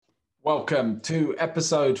Welcome to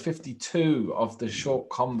episode 52 of the Short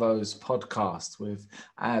Convos podcast with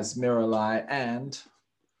Az Miralai and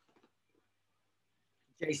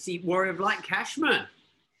JC Warrior of Light Cashman.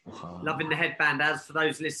 Loving the headband. As for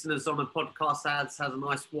those listeners on the podcast, Az has a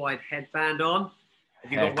nice wide headband on.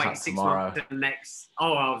 Have you got to wait 6 months to the next?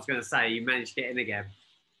 Oh, I was going to say, you managed to get in again.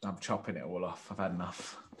 I'm chopping it all off. I've had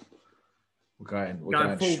enough. We're going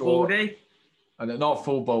full short. baldy? And not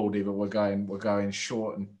full baldy, but we're going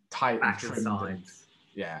short and tight back and trimmed.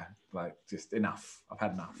 Yeah, like just enough. I've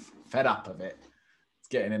had enough. Fed up of it. It's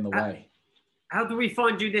getting in the way. How do we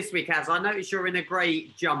find you this week, Az? I noticed you're in a grey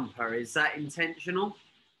jumper. Is that intentional?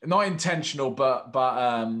 Not intentional, but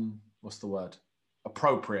what's the word?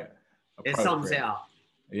 Appropriate. It sums it up.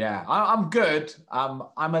 Yeah, I'm good. I'm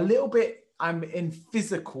in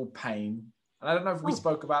physical pain. And I don't know if we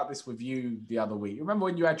spoke about this with you the other week. You remember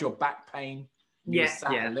when you had your back pain? Yeah.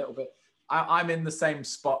 A little bit. I'm in the same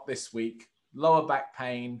spot this week. Lower back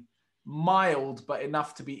pain, mild, but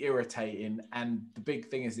enough to be irritating. And the big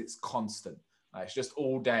thing is it's constant. It's just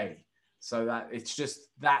all day. So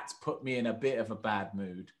that's put me in a bit of a bad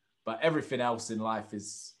mood. But everything else in life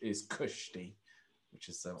is cushy, which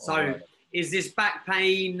is so. Is this back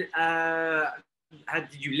pain?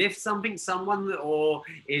 Did you lift someone, or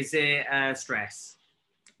is it stress?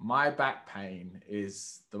 My back pain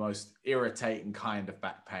is the most irritating kind of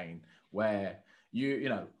back pain, where you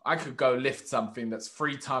know I could go lift something that's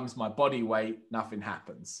 3 times my body weight, nothing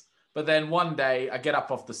happens. But then one day I get up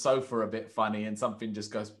off the sofa a bit funny, and something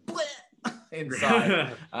just goes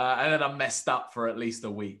inside, and then I'm messed up for at least a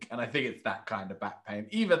week. And I think it's that kind of back pain.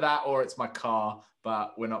 Either that or it's my car.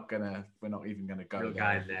 But we're not even gonna go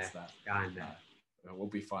there. We'll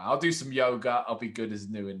be fine. I'll do some yoga. I'll be good as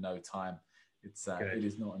new in no time. It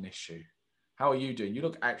is not an issue. How are you doing? You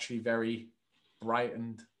look actually very bright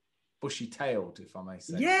and bushy-tailed, if I may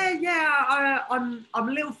say. Yeah. I'm a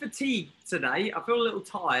little fatigued today. I feel a little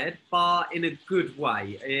tired, but in a good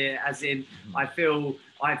way. As in, I feel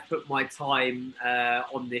I've put my time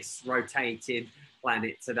on this rotating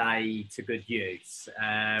planet today to good use.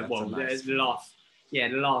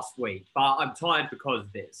 The last week, but I'm tired because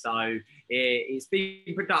of it. So it's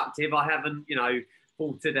been productive. I haven't,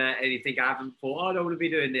 faltered at anything. I haven't thought, I don't want to be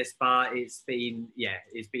doing this, but it's been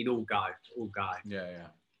all go. Yeah.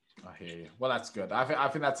 I hear you. Well, that's good. I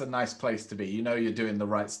think that's a nice place to be. You're doing the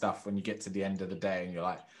right stuff when you get to the end of the day and you're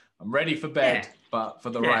like, I'm ready for bed, but for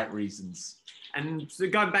the right reasons. And so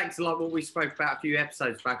going back to like what we spoke about a few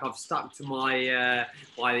episodes back, I've stuck to my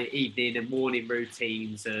evening and morning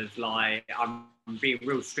routines of like, I'm being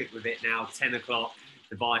real strict with it now. 10 o'clock,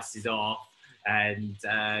 devices off, and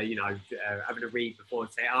having a read before.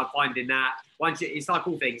 I'm finding that it's like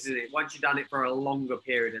all things, isn't it? Once you've done it for a longer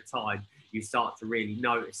period of time, you start to really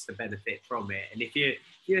notice the benefit from it. And if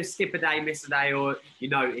you skip a day, miss a day, or you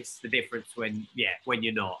notice the difference when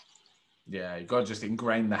you're not. Yeah, you've got to just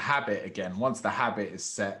ingrain the habit again. Once the habit is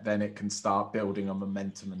set, then it can start building a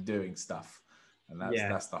momentum and doing stuff. And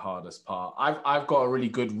that's the hardest part. I've got a really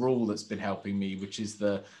good rule that's been helping me, which is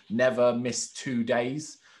the never miss 2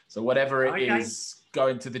 days. So whatever it is,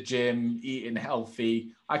 going to the gym, eating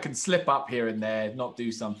healthy, I can slip up here and there, not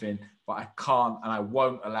do something, but I can't and I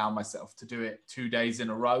won't allow myself to do it 2 days in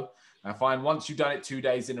a row. And I find once you've done it 2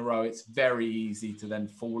 days in a row, it's very easy to then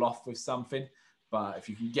fall off with something. But if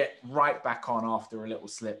you can get right back on after a little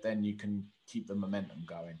slip, then you can keep the momentum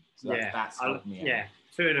going. So that's helped me out. Yeah,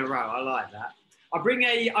 2 in a row. I like that. I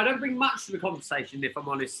don't bring much to the conversation, if I'm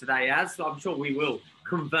honest today, as I'm sure we will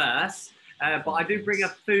converse. But I do bring a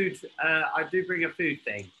food.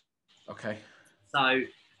 Thing. Okay. So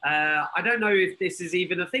I don't know if this is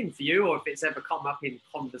even a thing for you or if it's ever come up in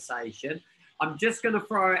conversation. I'm just going to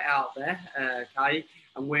throw it out there, okay?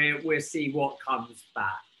 And we'll see what comes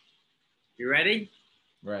back. You ready?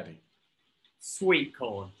 Ready. Sweet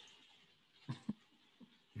corn.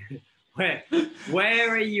 Where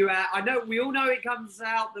are you at? I know we all know it comes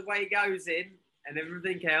out the way it goes in and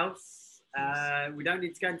everything else. We don't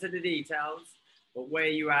need to go into the details, but where are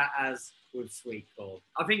you at as with sweet corn?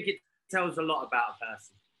 I think it tells a lot about a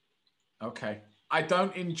person. Okay. I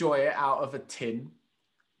don't enjoy it out of a tin.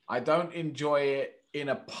 I don't enjoy it in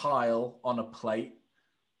a pile on a plate,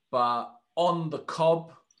 but on the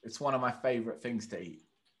cob, it's one of my favorite things to eat.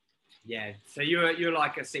 Yeah, so you're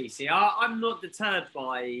like a CC. I'm not deterred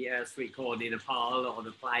by sweet corn in a pile or on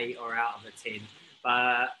a plate or out of a tin.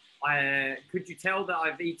 But could you tell that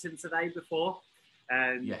I've eaten today before?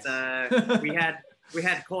 And yes. we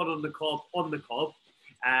had corn on the cob,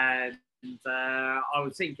 and I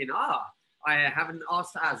was thinking, I haven't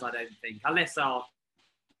asked Az, I don't think, unless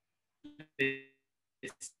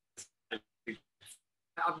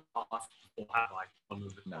I've not asked before, have I? On the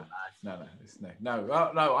No,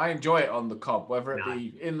 podcast? no. I enjoy it on the cob, whether it No.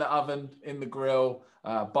 be in the oven, in the grill,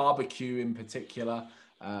 barbecue in particular,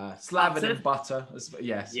 slathered in Buttered? butter.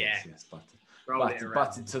 Yes, Yeah. butter. Roll it around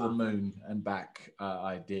Buttered in to the butter. moon and back,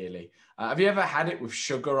 ideally. Have you ever had it with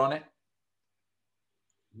sugar on it?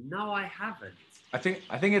 No, I haven't. I think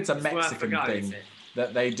it's a It's worth a Mexican go, thing is it?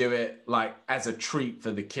 that they do it like as a treat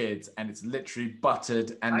for the kids, and it's literally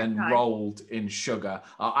buttered and then Okay. rolled in sugar.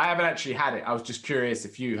 I haven't actually had it. I was just curious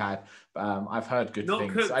if you had. I've heard good Not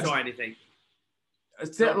things. cooked or anything.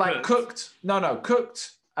 It's not like cooked. No,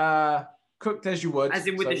 cooked. Cooked as you would, As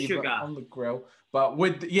in with the either sugar. on the grill, but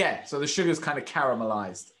with so the sugar's kind of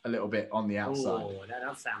caramelized a little bit on the outside. Oh, that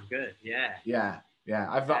does sound good. Yeah. Yeah.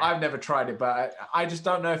 I've never tried it, but I just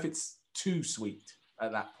don't know if it's too sweet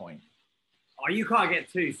at that point. Oh, you can't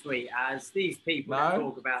get too sweet, as these people that No?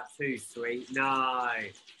 talk about too sweet. No.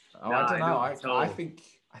 Oh, No, I don't know. not at all. I think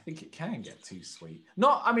it can get too sweet.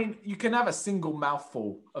 I mean, you can have a single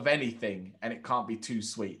mouthful of anything and it can't be too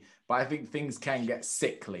sweet. But I think things can get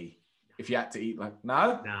sickly if you had to eat no?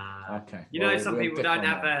 Nah. Okay. You know, some we'll people differ don't on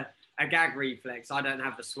have that. a gag reflex. I don't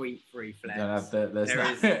have the sweet reflex. You don't have there's There no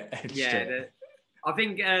is- extra. Yeah. I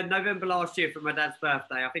think November last year for my dad's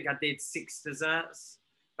birthday, I think I did 6 desserts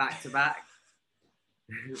back to back.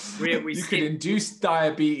 we you skipped- could induce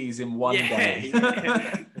diabetes in one day.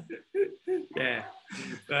 Yeah.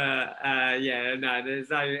 No, there's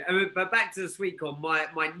no. But back to the sweet corn. My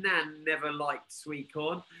nan never liked sweet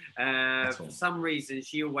corn. For some reason,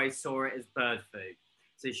 she always saw it as bird food.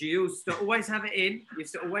 So she used to always have it in.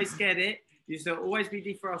 Used to always get it. Used to always be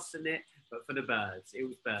defrosting it. But for the birds, it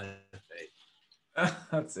was bird food.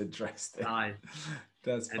 That's interesting. No.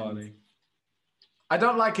 That's funny. I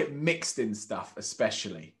don't like it mixed in stuff,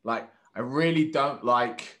 especially. Like, I really don't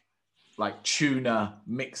like tuna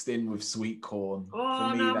mixed in with sweet corn. Oh,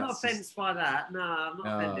 For me, no, I'm not that's offended by that. No, I'm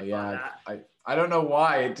not offended by that. I don't know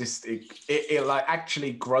why it like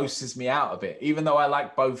actually grosses me out a bit, even though I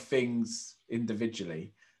like both things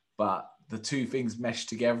individually, but the two things meshed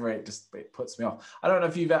together, it puts me off. I don't know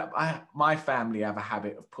if my family have a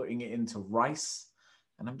habit of putting it into rice,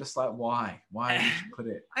 and I'm just like, why would you put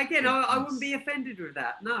it? Again, I wouldn't be offended with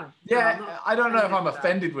that. No. Yeah, No, I don't know if I'm with that.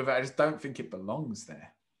 offended with it. I just don't think it belongs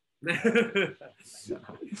there. It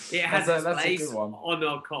has That's its a place good one. on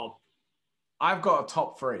our cob. I've got a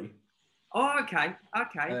top 3. Oh, okay.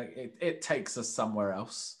 It takes us somewhere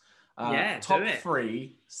else. Yeah, top do it.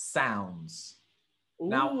 3 sounds. Ooh.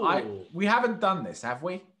 Now, we haven't done this, have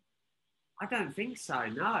we? I don't think so.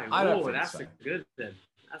 No. I don't think that's so. a good one.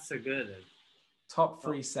 That's a good one. Top Top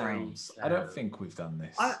 3 3 sounds. I don't sounds. think we've done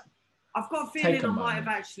this. I've got a Take feeling a I might have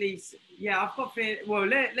moment. actually. Yeah, I've got a feeling. Well,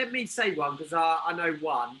 let me say one because I know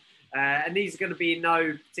one. And these are going to be in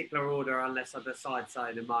no particular order unless I decide so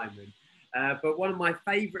in a moment. But one of my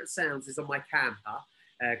favourite sounds is on my camper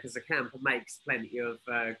because the camper makes plenty of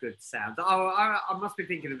good sounds. I must be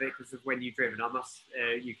thinking of it because of when you've driven.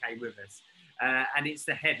 You came with us. And it's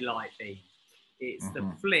the headlight beam. It's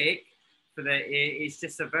the flick it's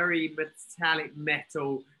just a very metallic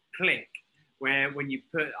metal click where when you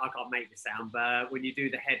I can't make the sound, but when you do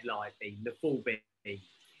the headlight beam, the full beam,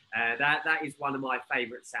 that is one of my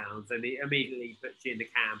favourite sounds, and it immediately puts you in the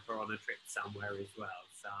camper on a trip somewhere as well.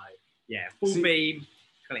 So yeah, full beam,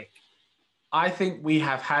 click. I think we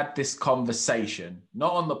have had this conversation,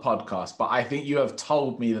 not on the podcast, but I think you have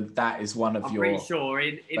told me that is one of I'm your pretty sure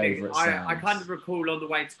favourite I sounds. kind of recall on the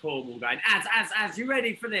way to Cornwall going, as you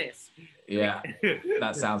ready for this? Yeah,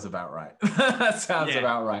 that sounds about right. That sounds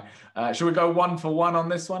about right. Should we go 1 for 1 on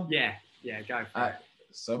this one? Yeah, go for it.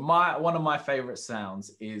 So one of my favorite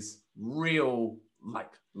sounds is real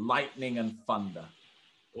like lightning and thunder.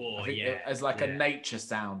 Oh, As like a nature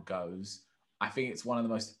sound goes, I think it's one of the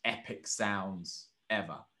most epic sounds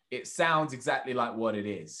ever. It sounds exactly like what it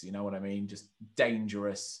is. You know what I mean? Just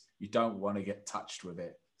dangerous. You don't want to get touched with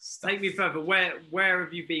it. Stuff. Take me further. Where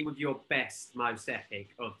have you been with your best, most epic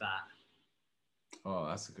of that? Oh,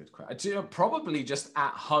 that's a good question. Probably just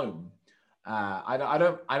at home. I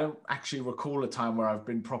don't actually recall a time where I've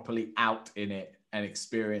been properly out in it and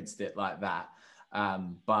experienced it like that.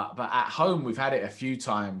 But at home we've had it a few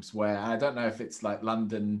times where I don't know if it's like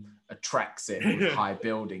London attracts it with high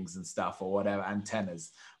buildings and stuff or whatever,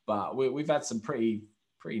 antennas. But we've had some pretty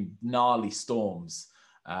gnarly storms.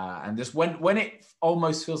 And just when it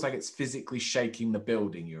almost feels like it's physically shaking the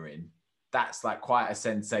building you're in, that's like quite a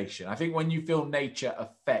sensation. I think when you feel nature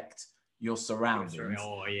affect your surroundings,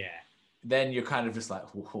 then you're kind of just like,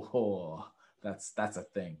 whoa, that's a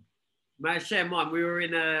thing. May I share mine? We were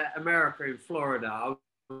in America, in Florida. I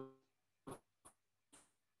was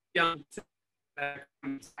young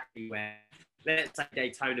exactly where, let's say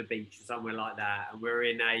Daytona Beach or somewhere like that, and we're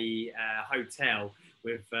in a hotel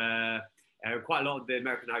with quite a lot of the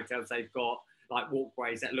American hotels. They've got like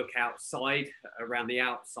walkways that look outside, around the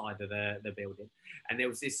outside of the building. And there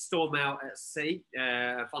was this storm out at sea,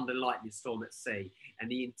 a thunder and lightning storm at sea, and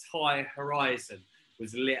the entire horizon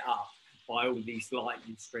was lit up by all these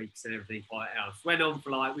lightning streaks and everything quite else. Went on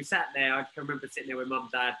for like, we sat there, I can remember sitting there with mum,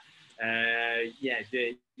 dad,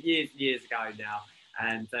 years ago now.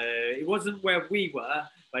 And it wasn't where we were,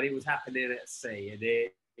 but it was happening at sea. And I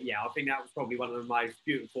think that was probably one of the most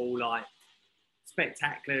beautiful, like,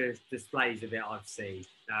 spectacular displays of it I've seen.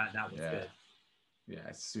 That was good. Yeah,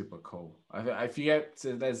 it's super cool. If you get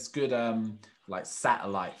to, there's good like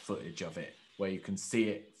satellite footage of it where you can see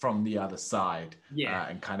it from the other side,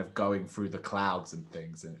 and kind of going through the clouds and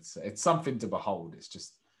things, and it's something to behold. It's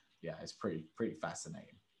just, it's pretty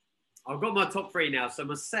fascinating. I've got my top three now. So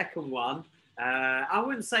my second one, I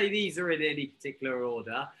wouldn't say these are in any particular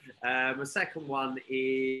order. My second one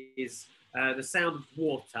is the sound of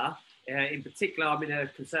water. In particular, I'm in a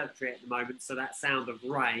conservatory at the moment, so that sound of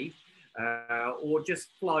rain or just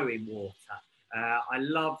flowing water. I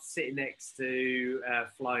love sitting next to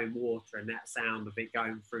flowing water and that sound of it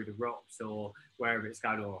going through the rocks or wherever it's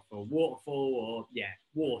going, or a waterfall, or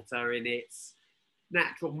water in its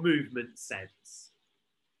natural movement sense.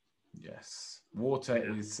 Yes, water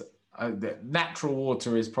is natural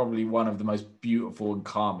water is probably one of the most beautiful and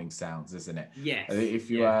calming sounds, isn't it? Yes. If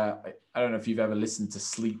you I don't know if you've ever listened to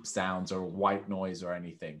sleep sounds or white noise or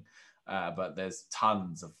anything, but there's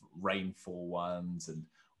tons of rainfall ones and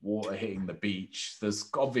water hitting the beach. There's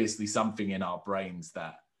obviously something in our brains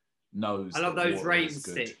that knows. I love those rain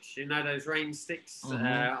sticks. You know those rain sticks? Mm-hmm.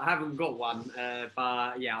 I haven't got one, but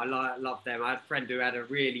I love them. I had a friend who had a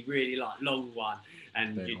really, really long one,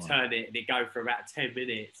 and you turn it and it go for about 10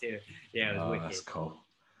 minutes. It was wicked. That's cool.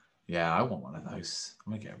 Yeah, I want one of those.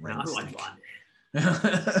 I'm gonna get a rain stick. I want one.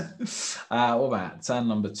 What about sound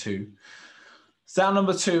number two? Sound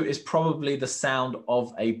number two is probably the sound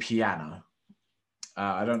of a piano.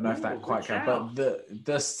 I don't know if that quite counts, but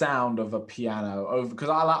the sound of a piano over, because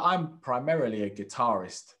I'm primarily a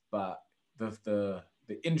guitarist, but the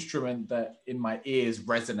instrument that in my ears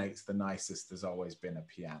resonates the nicest has always been a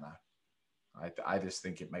piano. I just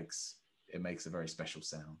think it makes a very special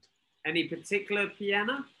sound. Any particular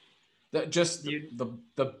piano? The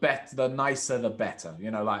nicer the better.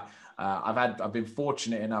 You know, like I've been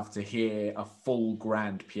fortunate enough to hear a full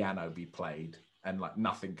grand piano be played, and like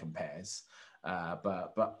nothing compares.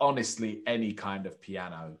 But honestly, any kind of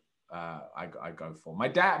piano I go for. My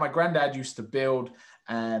granddad used to build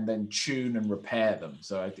and then tune and repair them.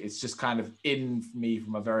 So it's just kind of in me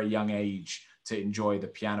from a very young age to enjoy the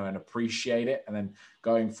piano and appreciate it. And then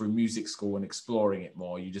going through music school and exploring it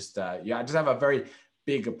more, you just I just have a very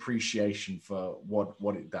big appreciation for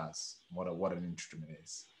what it does, what an instrument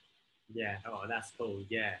is. Yeah. Oh, that's cool.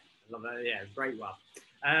 Yeah. I love that. Yeah, great one.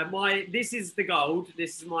 This is the gold.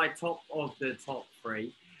 This is my top of the top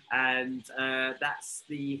three, and that's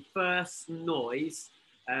the first noise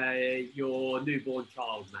your newborn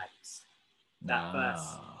child makes. That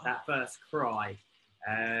first cry.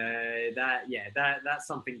 That's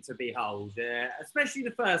something to behold. Especially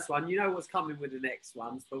the first one. You know what's coming with the next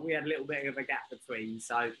ones, but we had a little bit of a gap between,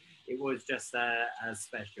 so it was just as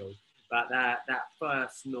special. But that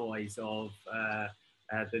first noise of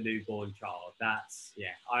the newborn child, that's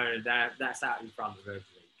out in front of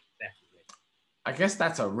everything, definitely. I guess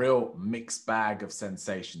that's a real mixed bag of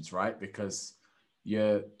sensations, right? Because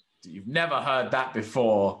you've never heard that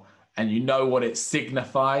before, and you know what it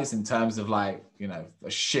signifies in terms of, like, you know, a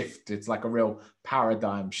shift. It's like a real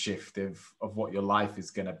paradigm shift of what your life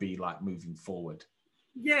is going to be like moving forward.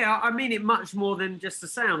 Yeah, I mean it much more than just the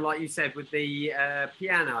sound, like you said with the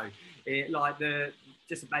piano.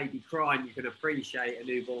 Just a baby crying, you can appreciate a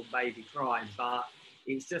newborn baby crying, but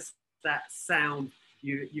it's just that sound.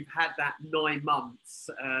 You've had that 9 months,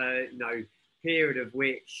 period of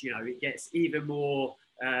which, it gets even more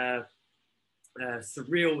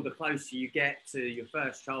surreal the closer you get to your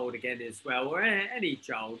first child again as well, or any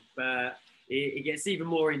child, but it gets even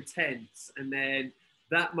more intense. And then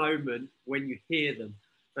that moment when you hear them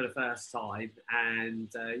for the first time,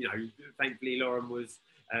 and thankfully Lauren was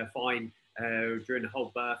fine during the whole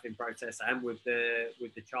birthing process, and with the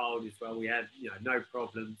child as well. We had no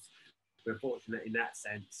problems. We're fortunate in that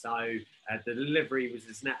sense. So the delivery was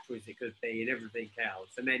as natural as it could be, and everything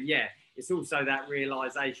else. And then it's also that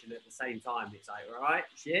realization at the same time. It's like, all right,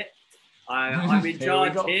 shit, I'm in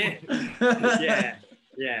charge here.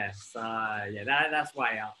 So that's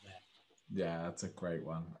way up there. Yeah, that's a great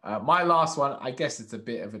one. My last one, I guess it's a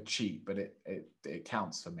bit of a cheat, but it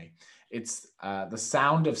counts for me. It's the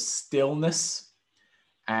sound of stillness.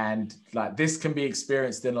 And like this can be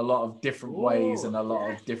experienced in a lot of different ways and a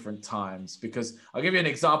lot of different times, because I'll give you an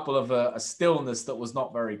example of a stillness that was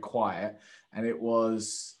not very quiet. And it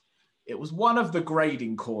was one of the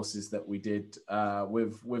grading courses that we did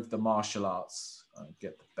with the martial arts.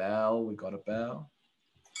 Get the bell. We got a bell.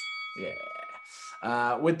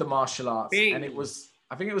 Yeah. With the martial arts. Bing. And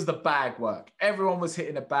I think it was the bag work. Everyone was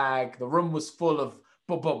hitting a bag. The room was full of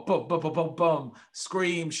boom, boom, boom, boom, boom, boom, boom,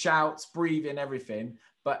 screams, shouts, breathing, everything.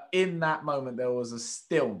 But in that moment, there was a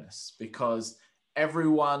stillness because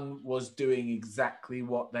everyone was doing exactly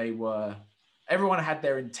what they were. Everyone had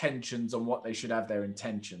their intentions on what they should have their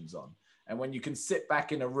intentions on. And when you can sit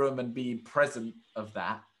back in a room and be present of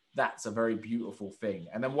that, that's a very beautiful thing.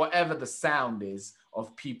 And then whatever the sound is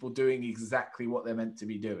of people doing exactly what they're meant to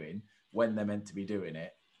be doing, when they're meant to be doing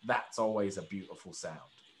it, that's always a beautiful sound.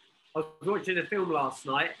 I was watching a film last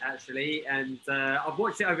night, actually, and I've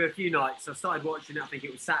watched it over a few nights. I started watching it, I think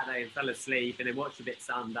it was Saturday, and fell asleep, and then watched a bit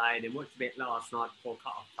Sunday, and then watched a bit last night before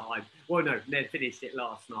cut-off time. Well, no, they finished it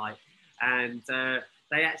last night. And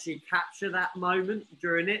they actually capture that moment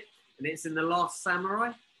during it, and it's in The Last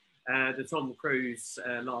Samurai, the Tom Cruise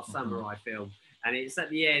Last Samurai film. And it's at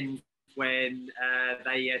the end when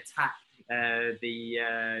they attack the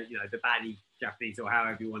baddie Japanese, or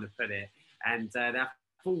however you want to put it, and they're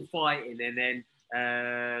full fighting, and then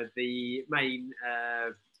the main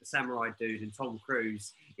samurai dude and Tom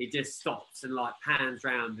Cruise, he just stops and like pans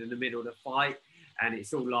round in the middle of the fight, and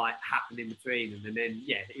it's all like happening between them. And then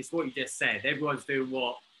it's what you just said. Everyone's doing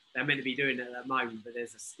what they're meant to be doing at that moment, but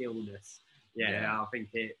there's a stillness. I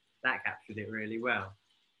think that captured it really well.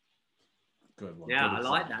 Good one. Yeah, I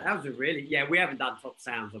like that. That was a really we haven't done top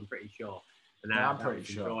sounds, I'm pretty sure. And I'm pretty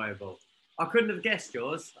sure. Enjoyable. I couldn't have guessed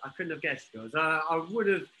yours. I would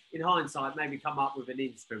have, in hindsight, maybe come up with an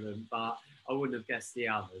instrument, but I wouldn't have guessed the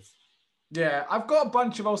others. Yeah, I've got a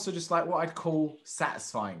bunch of also just like what I'd call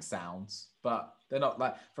satisfying sounds, but they're not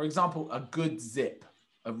like, for example, a good zip,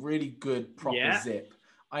 a really good proper zip.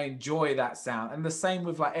 I enjoy that sound. And the same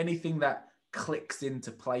with like anything that clicks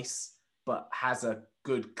into place, but has a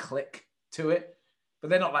good click to it. But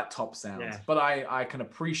they're not like top sounds. Yeah. But I can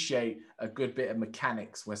appreciate a good bit of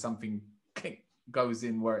mechanics where something goes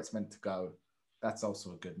in where it's meant to go. That's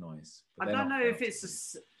also a good noise. I don't know if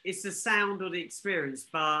it's the sound or the experience,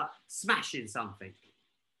 but smashing something.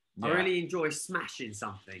 Yeah. I really enjoy smashing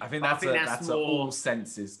something. I think that's more all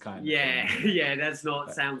senses kind of thing. Yeah, that's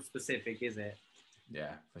not sound specific, is it?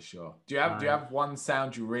 Yeah, for sure. Do you have one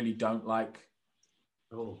sound you really don't like?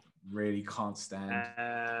 Oh. Really can't stand?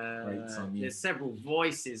 On you? There's several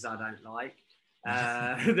voices I don't like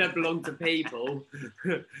that belong to people.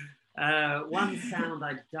 One sound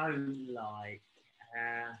I don't like.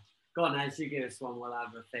 Go on, as you give us one, we'll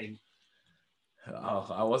have a think. Oh,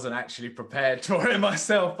 I wasn't actually prepared for it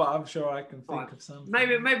myself, but I'm sure I can think of something.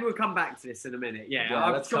 Maybe we'll come back to this in a minute. Yeah,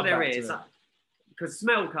 I'm sure there is. Because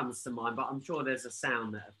smell comes to mind, but I'm sure there's a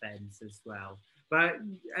sound that offends as well. But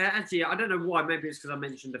actually, I don't know why. Maybe it's because I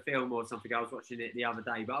mentioned the film or something. I was watching it the other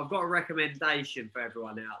day. But I've got a recommendation for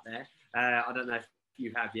everyone out there. I don't know if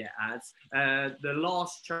you have yet, ads. The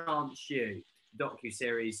Last Chance U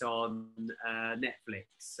docuseries on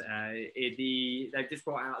Netflix. They've just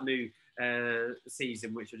brought out a new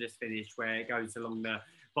season, which I just finished, where it goes along the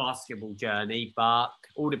basketball journey. But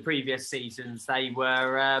all the previous seasons, they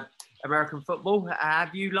were American football.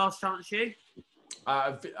 Have you Last Chance U?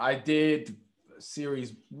 I did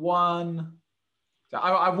series 1.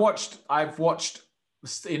 I've watched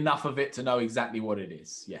enough of it to know exactly what it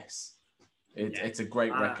is. Yes, it's a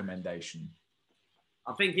great recommendation.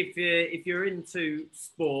 I think if you're into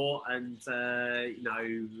sport and the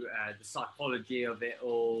psychology of it,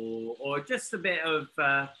 or just a bit of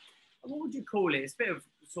what would you call it? It's a bit of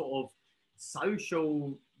sort of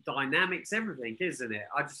social dynamics, everything, isn't it?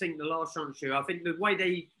 I just think The Last Chance U, I think the way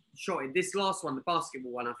they shot it, this last one, the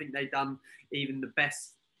basketball one, I think they've done even the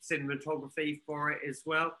best cinematography for it as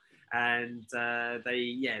well. And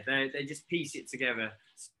they just piece it together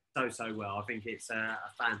so well. I think it's a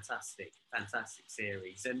fantastic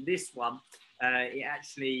series. And this one, it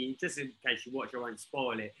actually, just in case you watch, I won't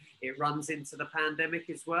spoil it, it runs into the pandemic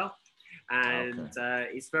as well. And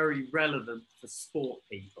it's very relevant for sport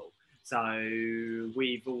people. So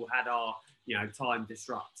we've all had our time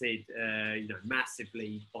disrupted,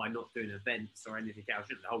 massively by not doing events or anything else.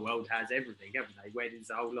 The whole world has everything, haven't they? Weddings,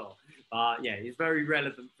 a whole lot. But yeah, it's very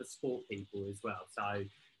relevant for sport people as well. So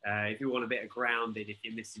if you want a bit of grounding, if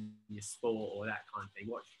you're missing your sport or that kind of thing,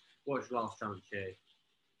 watch Last Chance U.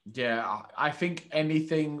 Yeah, I think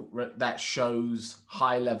anything that shows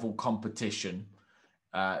high level competition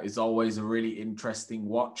is always a really interesting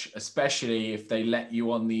watch, especially if they let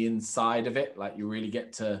you on the inside of it, like you really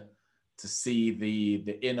get to see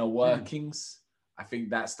the inner workings. I think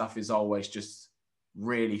that stuff is always just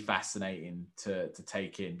really fascinating to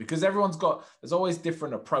take in, because there's always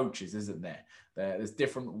different approaches, isn't there? There's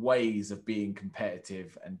different ways of being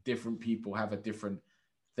competitive, and different people have a different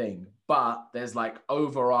thing, but there's like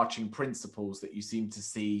overarching principles that you seem to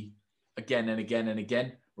see again and again and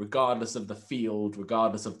again, regardless of the field,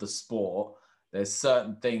 regardless of the sport. There's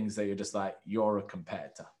certain things that you're just like, you're a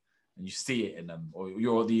competitor, and you see it in them. Or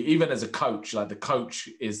even as a coach, like the coach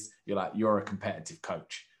is, you're a competitive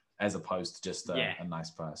coach, as opposed to just a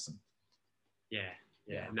nice person. Yeah.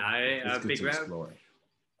 No, it's good to explore it.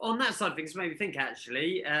 On that side of things, made me think,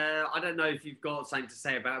 actually. I don't know if you've got something to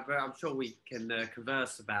say about it, but I'm sure we can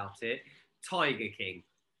converse about it. Tiger King.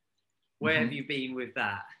 Where have you been with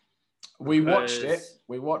that? We watched it.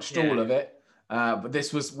 We watched all of it. But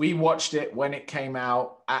we watched it when it came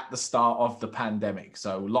out at the start of the pandemic.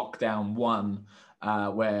 So lockdown 1,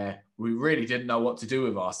 where we really didn't know what to do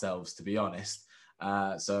with ourselves, to be honest.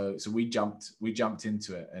 So we jumped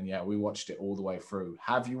into it, and we watched it all the way through.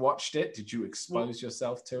 Have you watched it? Did you expose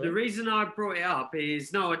yourself to it? The reason I brought it up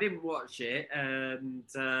is, no, I didn't watch it, and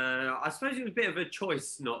I suppose it was a bit of a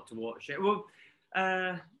choice not to watch it. Well,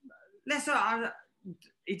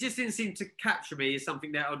 it just didn't seem to capture me as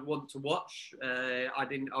something that I'd want to watch. I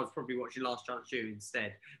was probably watching Last Chance U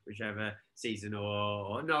instead, whichever season,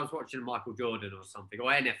 or no, I was watching Michael Jordan or something,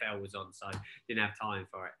 or NFL was on, so didn't have time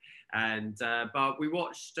for it. And but we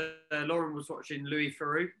watched. Lauren was watching Louis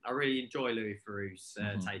Theroux. I really enjoy Louis Theroux's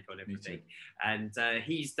take on everything, and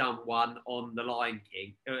he's done one on the Lion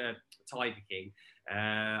King, Tiger King,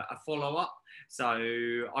 a follow up.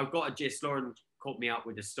 So I've got a gist. Lauren caught me up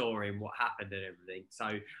with the story and what happened and everything.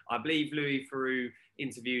 So I believe Louis Theroux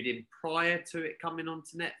interviewed him prior to it coming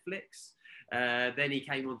onto Netflix. Then he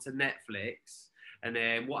came onto Netflix, and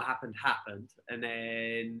then what happened. And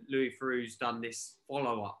then Louis Theroux's done this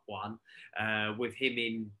follow-up one with him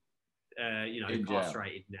in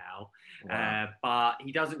incarcerated now. Wow. But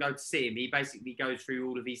he doesn't go to see him. He basically goes through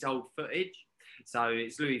all of his old footage. So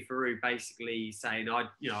it's Louis Theroux basically saying, I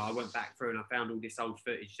went back through and I found all this old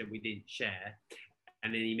footage that we didn't share.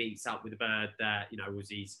 And then he meets up with a bird that, was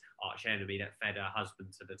his arch enemy that fed her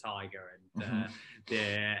husband to the tiger. And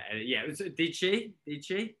did she?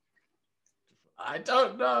 I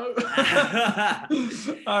don't know.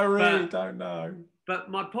 I really don't know. But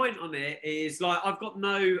my point on it is,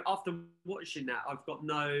 after watching that, I've got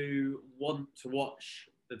no want to watch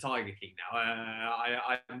the Tiger King now.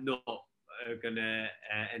 I'm not going to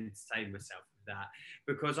entertain myself with that,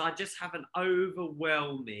 because I just have an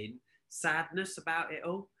overwhelming sadness about it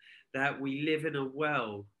all, that we live in a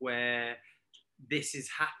world where this is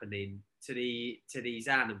happening to these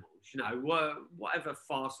animals. Whatever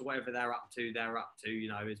farce or whatever they're up to,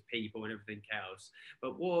 as people and everything else.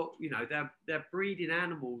 But they're breeding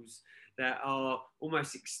animals that are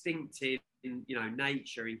almost extinct in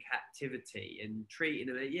nature, in captivity, and treating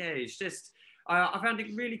them. It's just, I found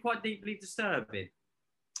it really quite deeply disturbing.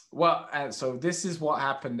 Well, so this is what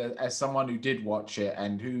happened as someone who did watch it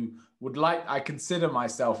and who I consider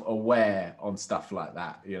myself aware on stuff like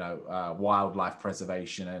that, wildlife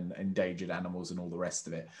preservation and endangered animals and all the rest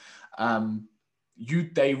of it.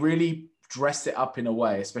 They really dress it up in a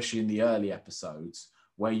way, especially in the early episodes,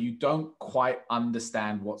 where you don't quite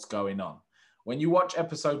understand what's going on. When you watch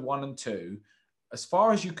episode 1 and 2, as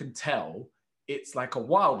far as you can tell, it's like a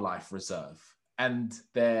wildlife reserve, and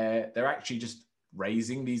they're actually just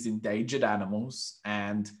raising these endangered animals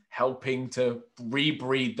and helping to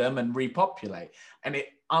rebreed them and repopulate. And it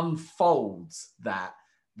unfolds that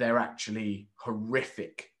they're actually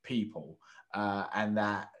horrific people, and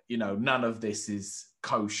that, none of this is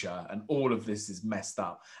kosher and all of this is messed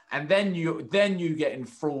up. And then you get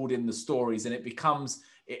enthralled in the stories, and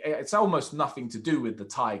it's almost nothing to do with the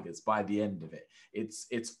tigers by the end of it.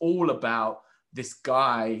 It's all about this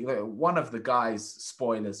guy, one of the guys,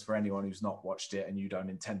 spoilers for anyone who's not watched it and you don't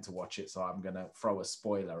intend to watch it, so I'm going to throw a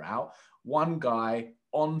spoiler out. One guy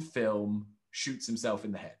on film shoots himself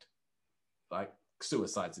in the head, like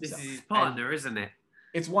suicides himself. This is his partner, isn't it?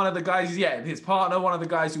 It's one of the guys, his partner, one of the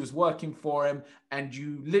guys who was working for him, and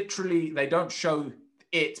they don't show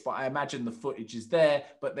it, but I imagine the footage is there,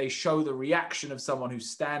 but they show the reaction of someone who's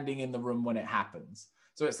standing in the room when it happens.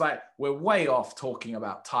 So it's like, we're way off talking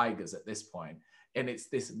about tigers at this point. And it's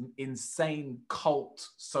this insane cult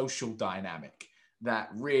social dynamic that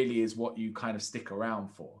really is what you kind of stick around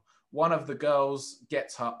for. One of the girls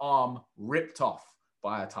gets her arm ripped off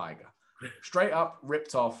by a tiger. Straight up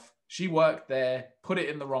ripped off. She worked there, put it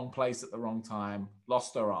in the wrong place at the wrong time,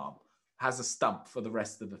 lost her arm, has a stump for the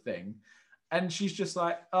rest of the thing. And she's just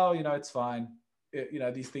like, oh, it's fine.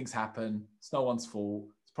 These things happen. It's no one's fault.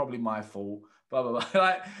 It's probably my fault. Blah, blah, blah.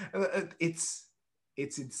 Like, it's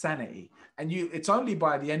insanity. And it's only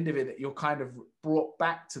by the end of it that you're kind of brought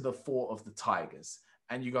back to the thought of the tigers.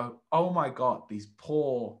 And you go, oh my God, these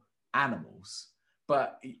poor animals.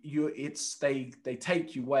 But they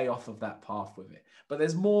take you way off of that path with it. But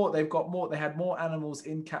there's more, they had more animals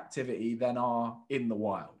in captivity than are in the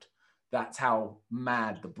wild. That's how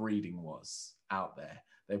mad the breeding was out there.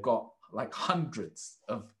 They've got like hundreds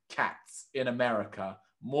of cats in America,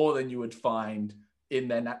 more than you would find in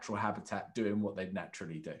their natural habitat doing what they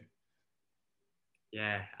naturally do.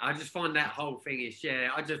 Yeah, I just find that whole thing is,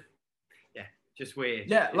 just weird.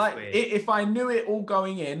 Yeah, just like weird. If I knew it all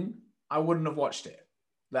going in, I wouldn't have watched it.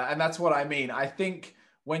 And that's what I mean. I think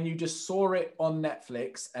when you just saw it on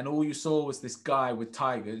Netflix and all you saw was this guy with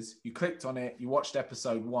tigers, you clicked on it, you watched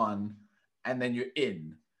episode 1, and then you're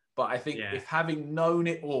in. But I think if having known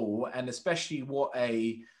it all, and especially what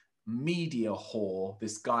a media whore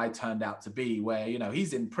this guy turned out to be, where,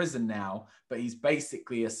 he's in prison now, but he's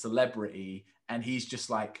basically a celebrity and he's just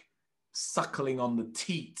like suckling on the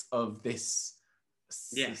teat of this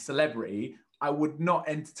celebrity, I would not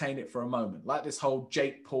entertain it for a moment. Like this whole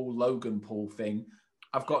Jake Paul, Logan Paul thing,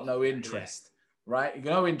 I've got no interest, right?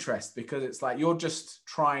 No interest, because it's like you're just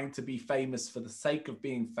trying to be famous for the sake of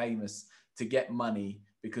being famous to get money,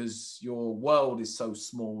 because your world is so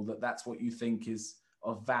small that that's what you think is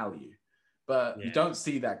of value. But you don't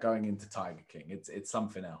see that going into Tiger King. It's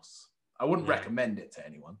something else. I wouldn't recommend it to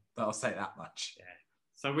anyone, but I'll say that much. Yeah.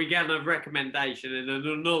 So we get a recommendation and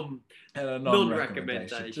a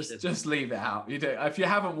non-recommendation. Just leave it out. You do. If you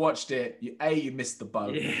haven't watched it, you missed the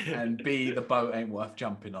boat, and B, the boat ain't worth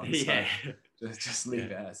jumping on. So just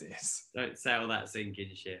leave it as it is. Don't sell that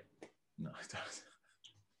sinking ship. No, don't.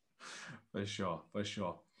 For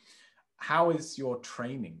sure. How is your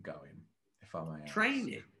training going, if I may ask?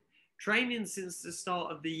 Training since the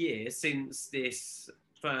start of the year, since this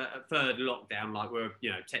third lockdown, like we're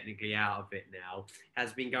technically out of it now,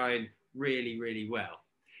 has been going really, really well.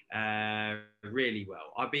 Really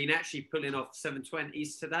well. I've been actually pulling off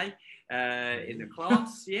 720s today in the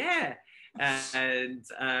class. And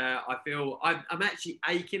I feel I'm actually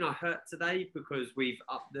aching. I hurt today because we've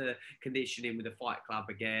upped the conditioning with the Fight Club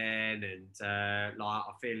again, and I'm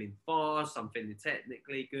feeling fast. I'm feeling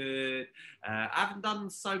technically good. I haven't done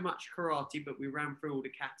so much karate, but we ran through all the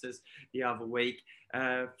katas the other week.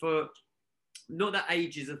 For not that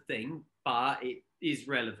age is a thing, but it is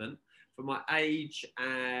relevant for my age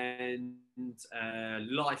and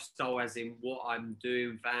lifestyle, as in what I'm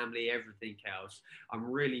doing, family, everything else. I'm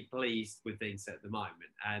really pleased with things at the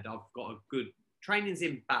moment, and I've got a good training's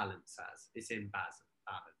in balance. It's in balance.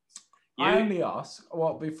 I only ask,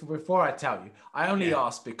 before I tell you, I only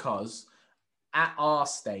ask because at our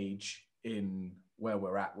stage in where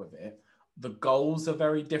we're at with it, the goals are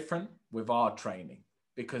very different with our training,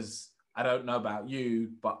 because I don't know about you,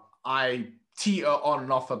 but I teeter on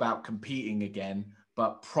and off about competing again,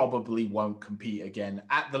 but probably won't compete again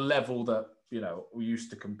at the level that, we used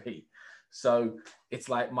to compete. So it's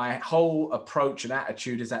like my whole approach and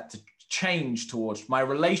attitude is had to change towards my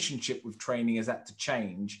relationship with training is had to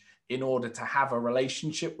change in order to have a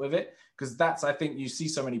relationship with it. Because I think you see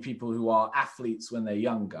so many people who are athletes when they're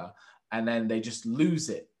younger, and then they just lose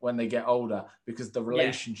it when they get older because the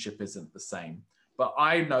relationship isn't the same. But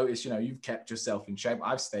I noticed, you've kept yourself in shape.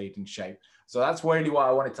 I've stayed in shape. So that's really what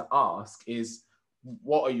I wanted to ask is,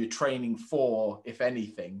 what are you training for, if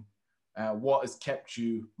anything? What has kept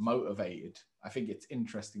you motivated? I think it's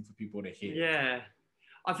interesting for people to hear. Yeah.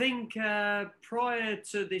 I think prior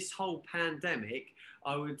to this whole pandemic,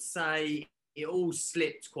 I would say it all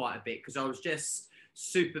slipped quite a bit because I was just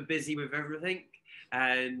super busy with everything.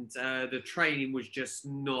 And the training was just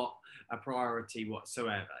not a priority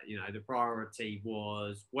whatsoever. The priority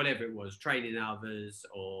was whatever it was, training others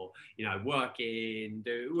or, working,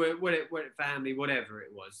 family, whatever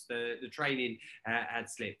it was. The training had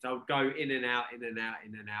slipped. I would go in and out of it,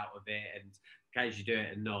 and occasionally do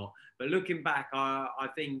it and not. But looking back, I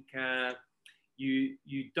think you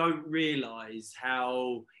don't realise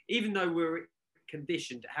how, even though we're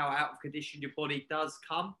conditioned, how out of condition your body does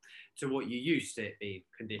come to what you used to it being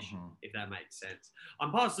conditioned, if that makes sense.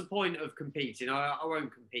 I'm past the point of competing. I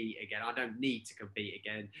won't compete again. I don't need to compete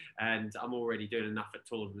again. And I'm already doing enough at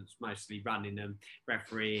tournaments, mostly running them,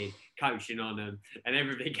 refereeing, coaching on them, and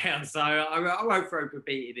everything else. So I won't throw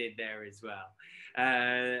competing in there as well.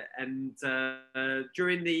 And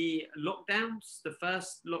during the lockdowns, the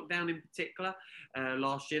first lockdown in particular,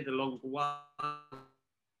 last year, the longer one,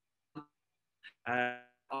 I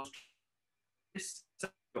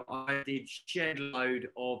did shed load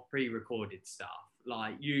of pre-recorded stuff,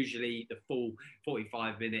 like usually the full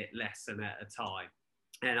 45-minute lesson at a time.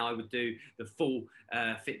 And I would do the full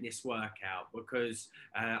fitness workout because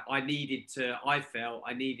I felt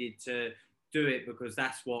I needed to do it because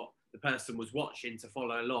that's what the person was watching to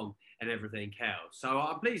follow along and everything else. So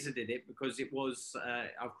I'm pleased I did it because it was,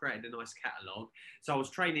 I've created a nice catalogue. So I was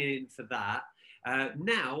training for that.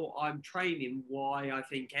 Now I'm training why I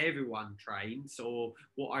think everyone trains, or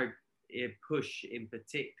what I push in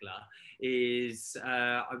particular is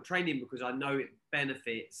I'm training because I know it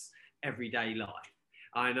benefits everyday life.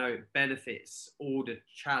 I know it benefits all the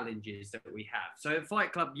challenges that we have. So at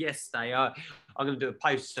Fight Club yesterday, I'm going to do a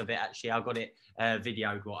post of it. Actually, I got it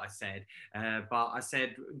videoed what I said. But I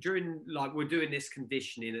said during, like, we're doing this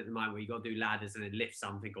conditioning at the moment where you got to do ladders and then lift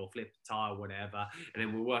something or flip a tire or whatever. And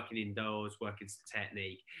then we're working indoors, working some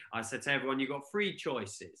technique. I said to everyone, you've got three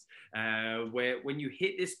choices where when you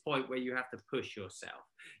hit this point where you have to push yourself,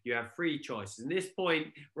 you have three choices. And this point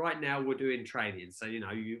right now, we're doing training. So,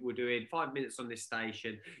 we're doing 5 minutes on this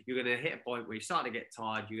station. You're going to hit a point where you start to get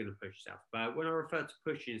tired. You're going to push yourself. But when I refer to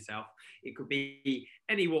pushing yourself, it could be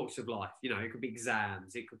any walks of life. It could be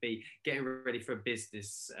exams. It could be getting ready for a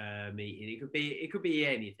business meeting. It could be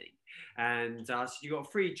anything. And so you've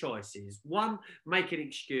got three choices. One, make an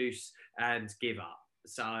excuse and give up.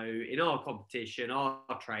 So in our competition, our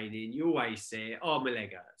training, you always say, oh, my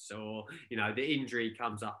leg hurts, or, the injury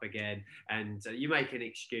comes up again, and you make an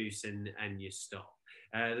excuse and you stop.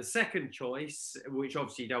 The second choice, which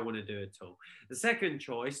obviously you don't want to do at all. The second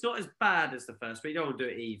choice, not as bad as the first, but you don't want to do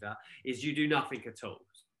it either, is you do nothing at all.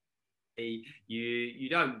 You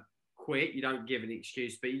don't quit, you don't give an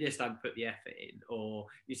excuse, but you just don't put the effort in. Or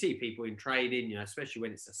you see people in training, especially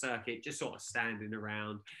when it's a circuit, just sort of standing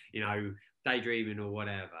around, daydreaming or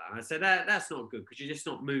whatever. And I said that's not good because you're just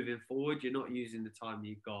not moving forward. You're not using the time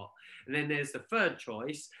you've got. And then there's the third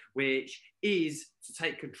choice, which is to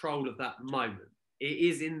take control of that moment. It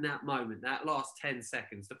is in that moment, that last 10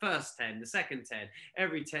 seconds, the first 10, the second 10,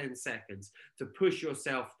 every 10 seconds to push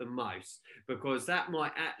yourself the most, because that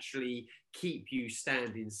might actually keep you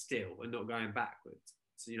standing still and not going backwards.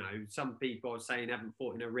 Some people are saying haven't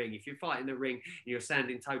fought in a ring. If you're fighting a ring and you're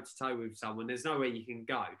standing toe to toe with someone, there's nowhere you can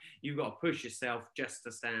go. You've got to push yourself just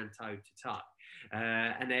to stand toe to toe.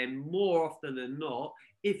 And then more often than not,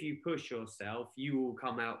 if you push yourself, you will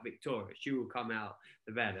come out victorious. You will come out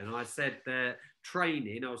the better. And I said that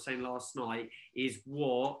training, I was saying last night, is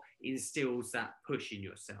what instills that push in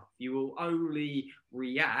yourself. You will only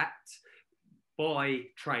react by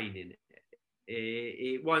training.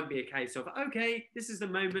 It won't be a case of, okay, this is the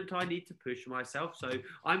moment I need to push myself, so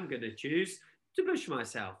I'm going to choose to push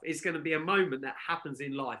myself. It's going to be a moment that happens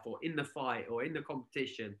in life or in the fight or in the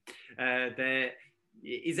competition that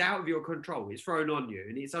is out of your control. It's thrown on you.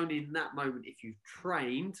 And it's only in that moment, if you've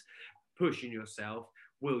trained pushing yourself,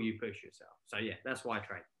 will you push yourself. So yeah, that's why I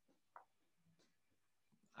train.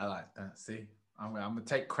 I like that. See, I'm going to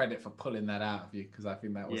take credit for pulling that out of you because I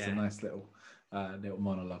think that was a nice little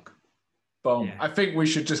monologue. Boom. Yeah. I think we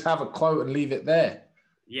should just have a quote and leave it there.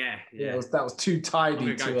 Yeah. That was too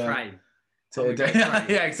tidy to train.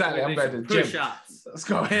 Yeah, exactly. I'm going to push ups. Let's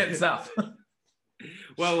go hit stuff.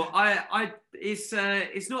 Well,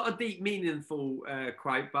 it's not a deep, meaningful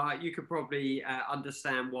quote, but you could probably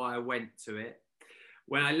understand why I went to it.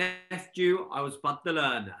 When I left you, I was but the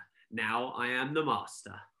learner. Now I am the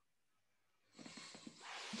master.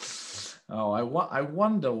 Oh, I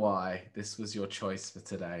wonder why this was your choice for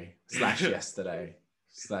today / yesterday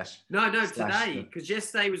 / No, today, because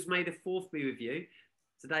yesterday was May the 4th be with you.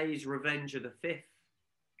 Today is Revenge of the 5th.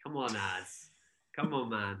 Come on, Az. Come on,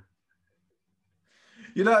 man.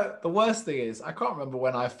 The worst thing is, I can't remember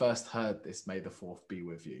when I first heard this, May the 4th be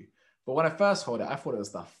with you. But when I first heard it, I thought it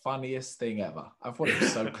was the funniest thing ever. I thought it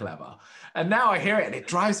was so clever. And now I hear it and it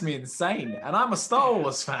drives me insane. And I'm a Star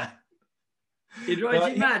Wars fan. It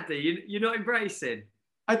drives you mad, though. You're not embracing.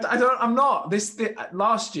 I'm not.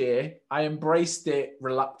 Last year, I embraced it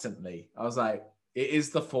reluctantly. I was like, it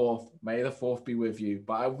is the 4th. May the 4th be with you.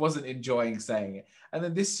 But I wasn't enjoying saying it. And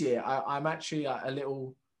then this year, I'm actually a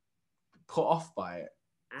little put off by it.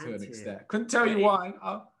 to an Anti-hero. extent. Couldn't tell you why.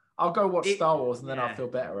 I'll go watch Star Wars and then I'll yeah. feel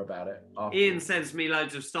better about it. Ian sends me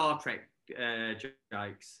loads of Star Trek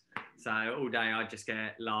jokes. So all day I just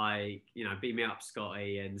get like, you know, beat me up,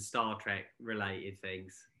 Scotty, and Star Trek related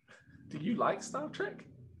things. Do you like Star Trek?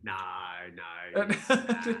 No.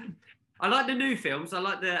 I like the new films. I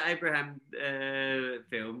like the Abraham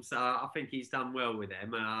films. I think he's done well with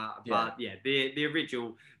them. But yeah, the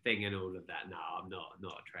original thing and all of that. No, I'm not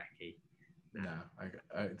a Trekkie. No,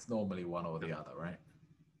 it's normally one or the other, right?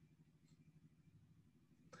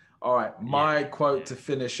 All right, my quote to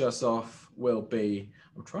finish us off will be,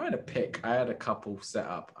 I'm trying to pick, I had a couple set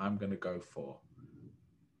up. I'm going to go for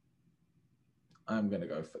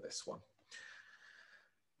this one.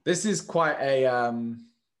 This is quite a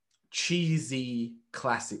cheesy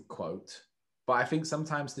classic quote, but I think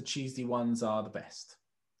sometimes the cheesy ones are the best.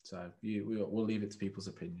 So we'll leave it to people's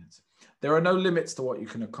opinions. There are no limits to what you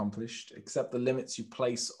can accomplish except the limits you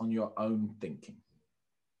place on your own thinking.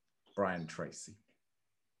 Brian Tracy.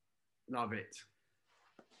 Love it.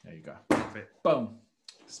 There you go. Love it. Boom.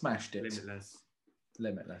 Smashed it.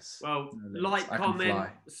 Limitless. No Well, limits. like, comment,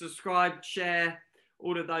 subscribe, share,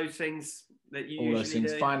 all of those things that you all those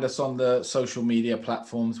things. do. Find us on the social media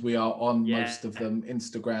platforms. We are on most of them.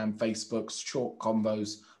 Instagram, Facebook, Short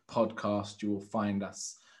Combos Podcast. You will find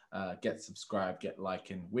us. Get subscribed, get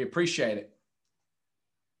liking. We appreciate it.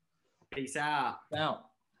 Peace out. Out.